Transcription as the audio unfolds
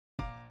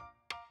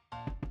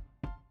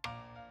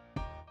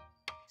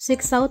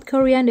6 South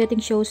Korean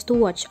dating shows to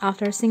watch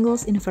after Single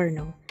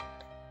Inferno.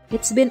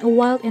 It's been a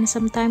wild and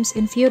sometimes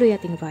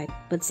infuriating ride,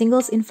 but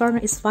Single Inferno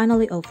is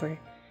finally over.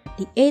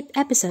 The 8th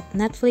episode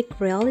Netflix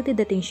reality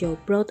dating show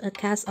brought a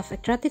cast of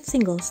attractive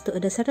singles to a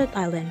deserted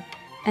island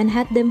and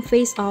had them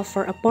face off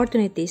for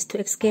opportunities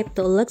to escape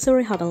to a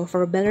luxury hotel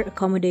for better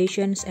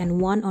accommodations and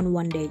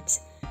one-on-one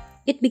dates.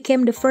 It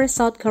became the first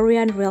South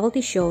Korean reality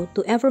show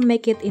to ever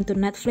make it into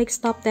Netflix's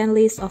top 10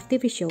 list of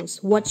TV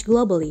shows watched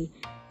globally,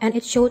 and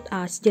it showed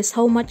us just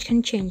how much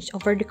can change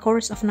over the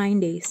course of 9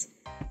 days.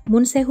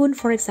 Moon Se-hoon,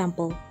 for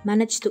example,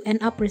 managed to end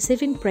up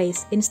receiving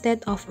praise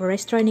instead of a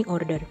restraining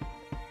order.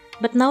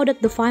 But now that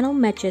the final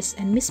matches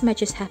and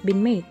mismatches have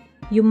been made,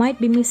 you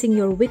might be missing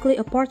your weekly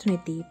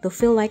opportunity to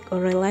feel like a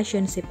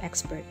relationship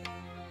expert.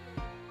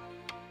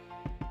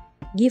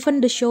 Given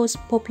the show's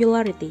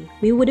popularity,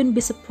 we wouldn't be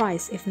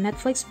surprised if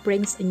Netflix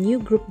brings a new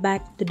group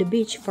back to the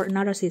beach for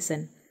another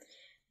season.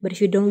 But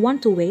if you don't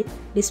want to wait,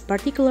 this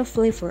particular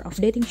flavor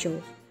of dating show,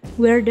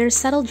 where there's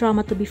subtle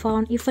drama to be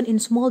found even in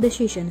small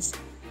decisions,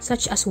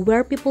 such as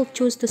where people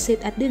choose to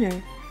sit at dinner,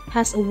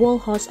 has a whole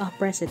host of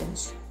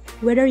precedents.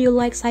 Whether you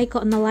like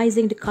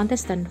psychoanalyzing the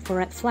contestant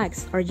for red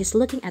flags or just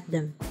looking at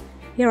them,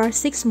 here are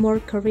 6 more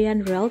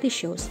Korean reality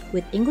shows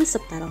with English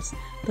subtitles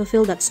to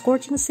fill that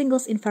scorching Single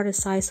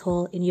Inferno-sized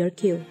hole in your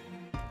queue.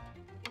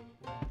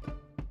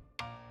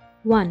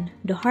 1.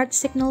 The Heart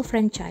Signal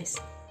franchise.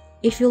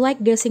 If you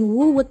like guessing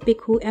who would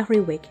pick who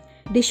every week,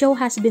 the show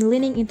has been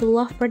leaning into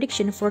love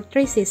prediction for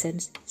 3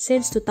 seasons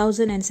since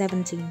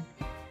 2017.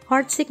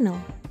 Heart Signal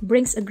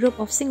brings a group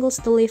of singles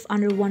to live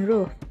under one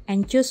roof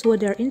and choose who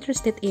they're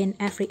interested in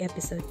every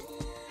episode.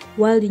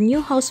 While the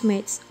new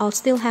housemates all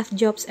still have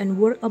jobs and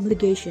work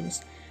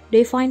obligations,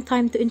 they find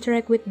time to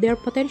interact with their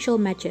potential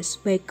matches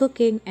by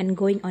cooking and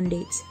going on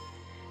dates.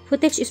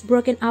 Footage is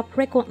broken up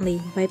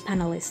frequently by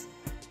panelists,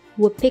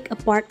 who pick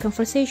apart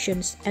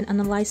conversations and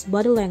analyze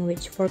body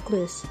language for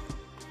clues.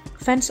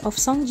 Fans of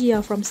Song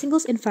Jia from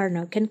Single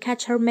Inferno can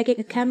catch her making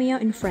a cameo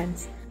in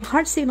Friends, a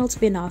Heart Signal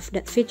spin-off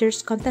that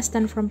features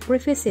contestants from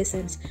previous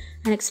seasons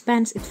and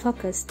expands its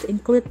focus to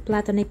include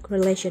platonic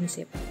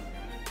relationships.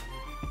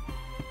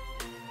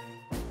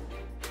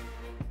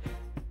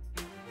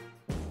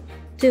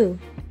 2.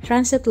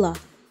 Transit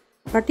Love.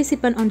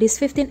 Participants on this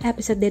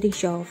 15-episode dating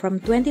show from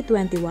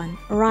 2021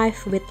 arrive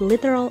with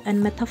literal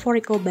and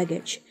metaphorical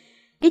baggage.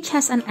 Each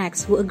has an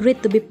ex who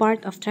agreed to be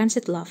part of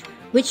Transit Love,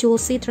 which you will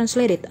see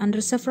translated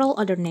under several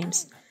other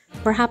names,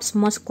 perhaps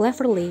most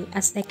cleverly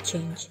as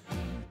exchange.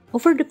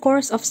 Over the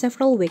course of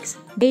several weeks,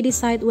 they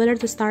decide whether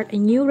to start a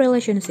new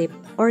relationship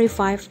or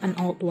revive an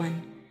old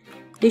one.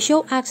 The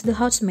show asks the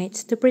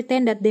housemates to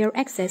pretend that their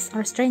exes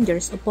are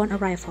strangers upon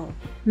arrival,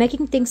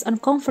 making things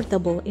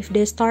uncomfortable if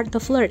they start to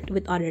flirt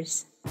with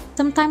others.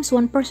 Sometimes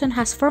one person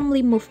has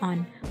firmly moved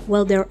on,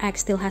 while their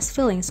ex still has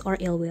feelings or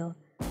ill will.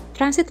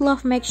 Transit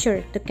Love makes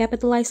sure to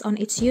capitalize on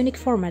its unique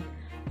format,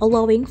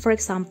 allowing, for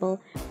example,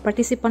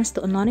 participants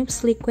to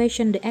anonymously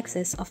question the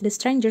exes of the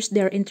strangers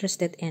they are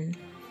interested in.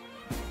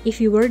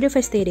 If you were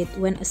devastated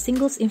when a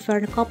Single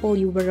Inferno couple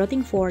you were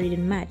rooting for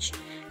didn't match,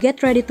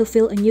 get ready to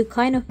feel a new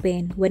kind of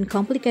pain when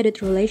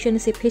complicated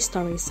relationship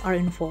histories are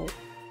involved.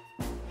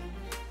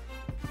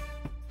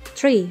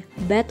 3.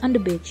 Bed on the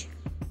Beach.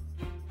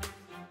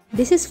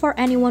 This is for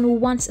anyone who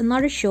wants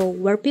another show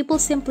where people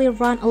simply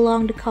run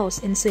along the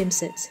coast in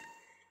swimsuits.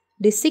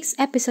 The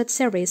 6-episode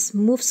series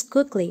moves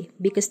quickly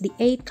because the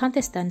 8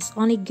 contestants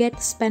only get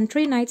to spend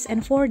 3 nights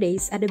and 4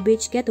 days at the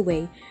beach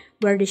getaway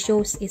where the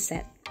show is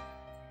set.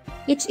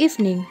 Each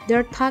evening, they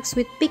are tasked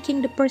with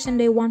picking the person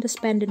they want to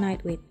spend the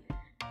night with.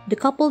 The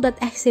couple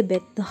that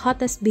exhibit the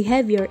hottest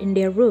behavior in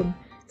their room,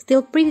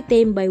 still pretty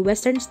tame by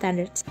Western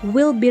standards,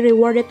 will be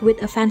rewarded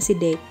with a fancy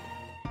date.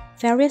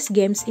 Various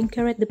games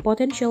encourage the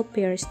potential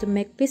pairs to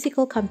make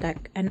physical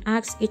contact and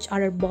ask each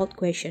other bold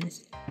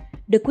questions.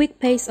 The quick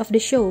pace of the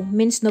show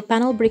means no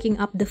panel breaking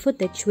up the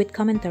footage with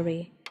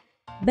commentary.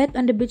 Bed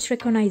on the Beach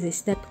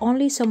recognizes that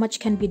only so much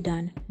can be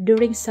done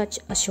during such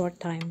a short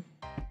time.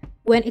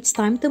 When it's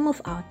time to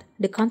move out,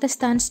 the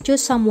contestants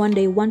choose someone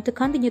they want to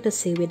continue to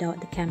see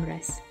without the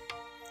cameras.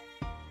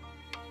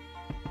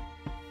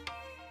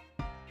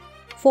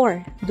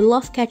 4. The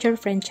Love Catcher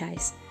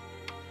franchise.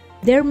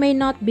 There may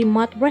not be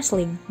mud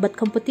wrestling, but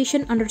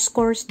competition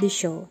underscores this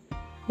show.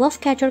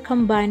 Love Catcher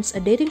combines a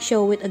dating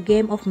show with a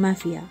game of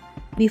mafia.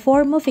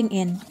 Before moving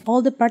in,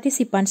 all the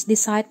participants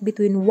decide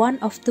between one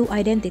of 2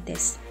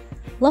 identities.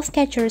 Love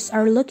Catchers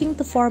are looking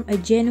to form a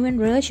genuine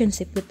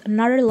relationship with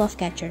another Love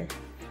Catcher.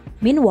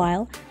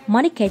 Meanwhile,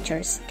 Money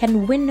Catchers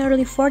can win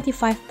nearly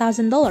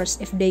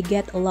 $45,000 if they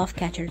get a Love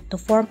Catcher to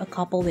form a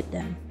couple with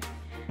them.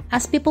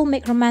 As people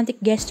make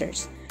romantic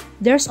gestures,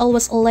 there's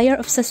always a layer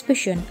of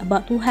suspicion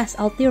about who has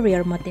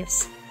ulterior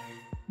motives.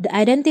 The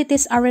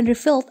identities aren't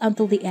revealed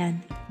until the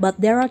end, but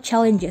there are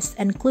challenges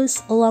and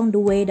clues along the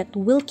way that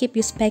will keep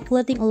you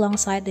speculating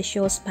alongside the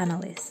show's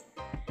panelists.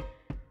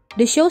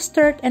 The show's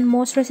 3rd and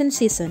most recent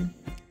season,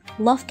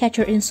 Love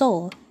Catcher in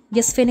Seoul,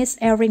 just finished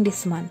airing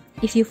this month.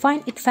 If you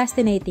find it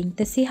fascinating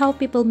to see how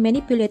people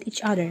manipulate each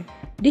other,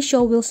 this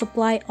show will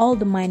supply all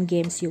the mind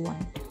games you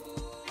want.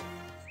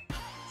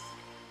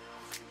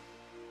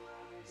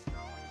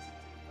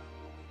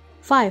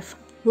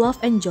 5. Love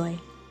and Joy.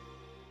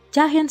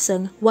 Ja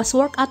Hyun-sung was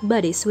workout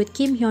buddies with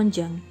Kim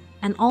Hyun-jung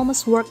and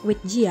almost worked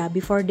with Jia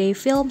before they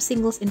filmed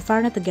Single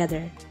Inferno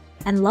together.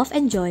 And Love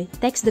and Joy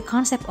takes the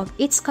concept of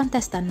each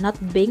contestant not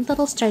being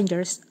total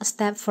strangers a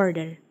step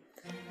further.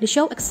 The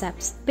show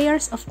accepts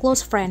pairs of close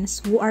friends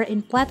who are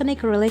in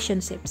platonic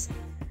relationships.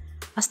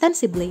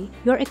 Ostensibly,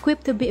 you're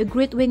equipped to be a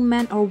great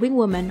wingman or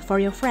wingwoman for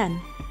your friend,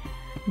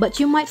 but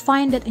you might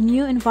find that a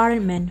new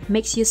environment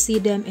makes you see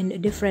them in a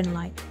different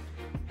light.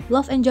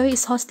 Love and Joy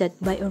is hosted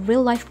by a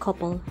real-life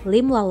couple,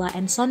 Lim Lala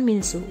and Son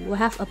Min-soo, who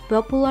have a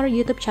popular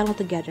YouTube channel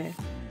together.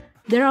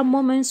 There are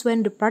moments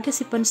when the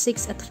participant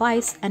seeks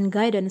advice and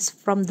guidance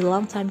from the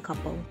longtime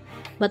couple,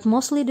 but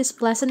mostly this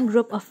pleasant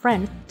group of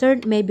friends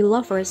turned maybe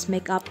lovers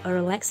make up a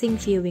relaxing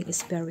viewing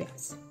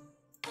experience.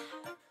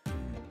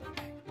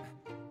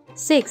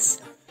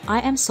 6.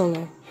 I Am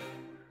Solo.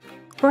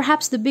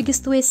 Perhaps the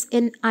biggest twist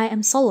in I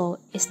Am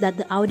Solo is that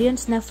the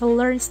audience never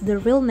learns the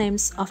real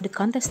names of the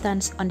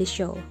contestants on the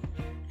show.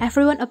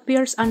 Everyone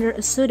appears under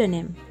a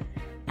pseudonym,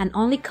 and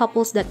only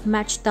couples that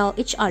match tell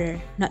each other,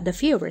 not the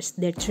viewers,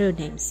 their true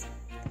names.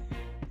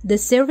 The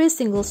serious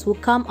singles who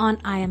come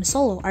on I Am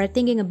Solo are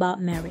thinking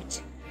about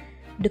marriage.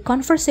 The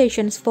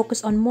conversations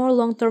focus on more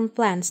long-term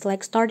plans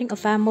like starting a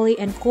family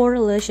and core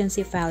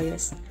relationship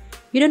values.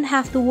 You don't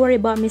have to worry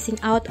about missing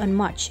out on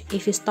much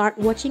if you start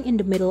watching in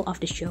the middle of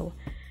the show.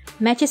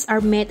 Matches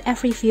are made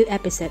every few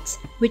episodes,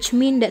 which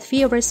mean that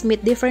viewers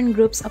meet different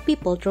groups of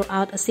people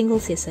throughout a single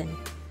season.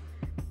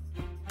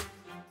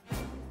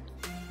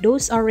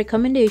 Those are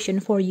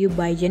recommendations for you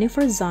by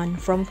Jennifer Zahn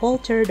from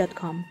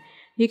Voltaire.com.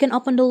 You can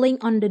open the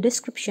link on the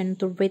description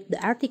to read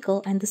the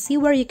article and to see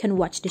where you can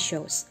watch the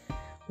shows.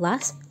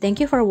 Last, thank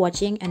you for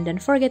watching and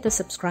don't forget to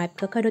subscribe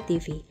to Kakado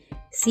TV.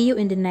 See you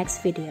in the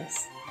next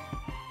videos.